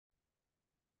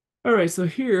All right, so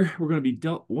here we're going to be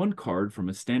dealt one card from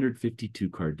a standard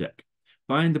 52 card deck.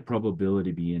 Find the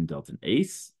probability of being dealt an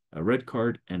ace, a red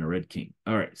card, and a red king.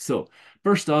 All right, so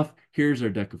first off, here's our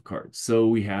deck of cards. So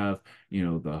we have,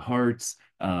 the hearts,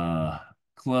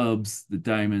 clubs, the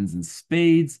diamonds, and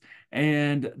spades,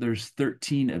 and there's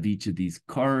 13 of each of these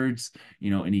cards,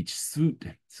 in each suit.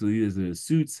 So these are the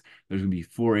suits. There's going to be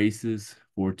four aces,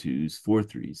 four twos, four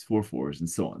threes, four fours, and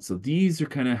so on. So these are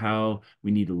kind of how we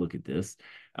need to look at this.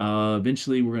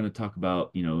 Eventually, we're going to talk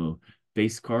about,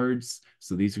 face cards.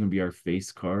 So these are going to be our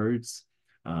face cards.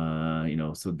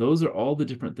 So those are all the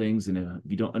different things. And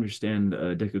if you don't understand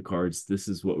a deck of cards, this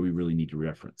is what we really need to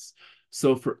reference.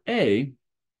 So for A,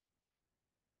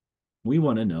 we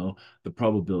want to know the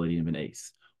probability of an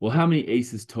ace. Well, how many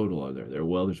aces total are there?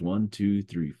 Well, there's one, two,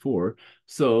 three, four.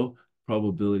 So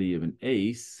probability of an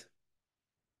ace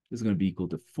is going to be equal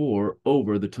to 4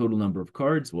 over the total number of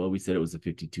cards. Well, we said it was a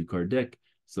 52 card deck,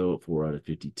 so 4 out of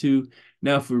 52.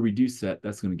 Now, if we reduce that,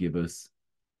 that's going to give us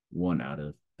 1 out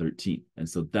of 13. And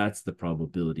so that's the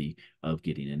probability of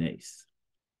getting an ace.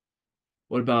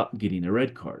 What about getting a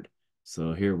red card?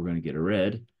 So here we're going to get a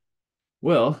red.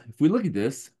 Well, if we look at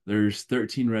this, there's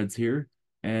 13 reds here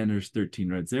and there's 13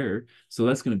 reds there. So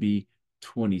that's going to be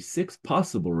 26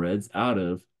 possible reds out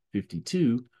of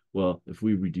 52. Well, if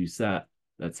we reduce that,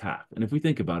 that's half. And if we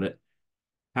think about it,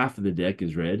 half of the deck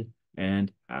is red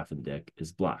and half of the deck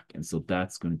is black. And so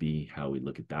that's going to be how we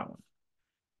look at that one.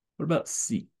 What about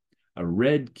C? A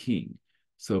red king.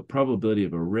 So probability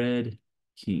of a red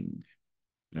king.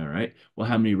 All right. Well,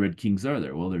 how many red kings are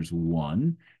there? Well, there's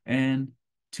one and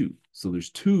two. So there's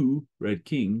two red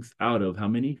kings out of how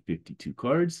many? 52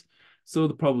 cards. So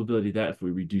the probability that if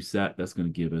we reduce that, that's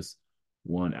going to give us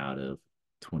 1 out of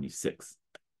 26.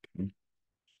 Okay.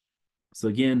 So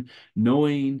again,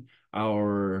 knowing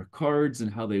our cards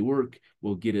and how they work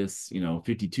will get us,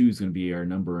 52 is going to be our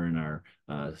number in our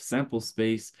sample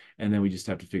space. And then we just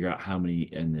have to figure out how many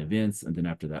in the events. And then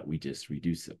after that, we just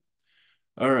reduce it.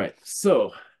 All right,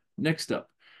 so next up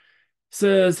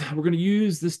says we're going to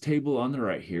use this table on the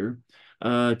right here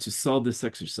to solve this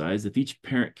exercise. If each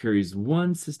parent carries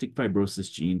one cystic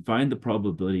fibrosis gene, find the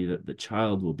probability that the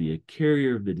child will be a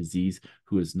carrier of the disease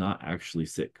who is not actually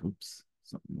sick. Oops,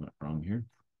 something went wrong here.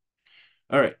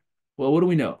 All right, well, what do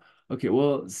we know? Okay,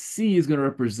 well, C is going to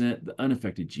represent the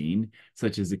unaffected gene,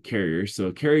 such as a carrier. So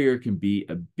a carrier can be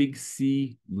a big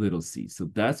C, little c. So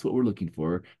that's what we're looking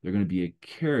for. They're going to be a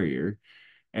carrier.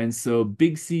 And so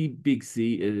big C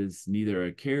is neither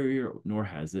a carrier nor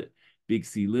has it. Big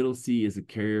C, little c is a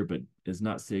carrier but is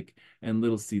not sick. And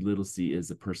little c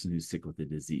is a person who's sick with a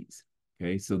disease.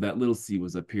 Okay, so that little c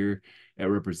was up here. It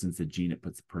represents a gene. It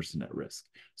puts a person at risk.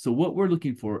 So what we're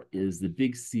looking for is the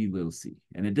big C, little c.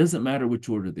 And it doesn't matter which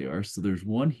order they are. So there's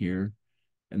one here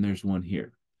and there's one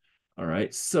here. All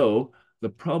right, so the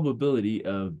probability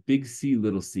of big C,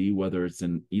 little c, whether it's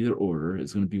in either order,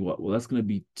 is going to be what? Well, that's going to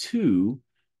be 2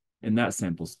 in that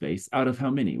sample space out of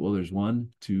how many? Well, there's 1,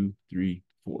 2, 3,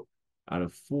 4 out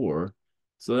of 4.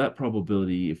 So that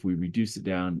probability, if we reduce it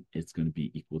down, it's going to be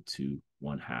equal to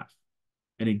 1/2.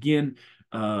 And again,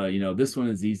 this one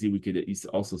is easy. We could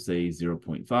also say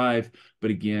 0.5.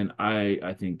 But again,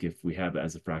 I think if we have it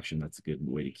as a fraction, that's a good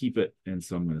way to keep it. And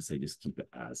so I'm going to say just keep it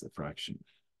as a fraction.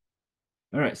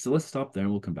 All right, so let's stop there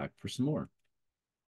and we'll come back for some more.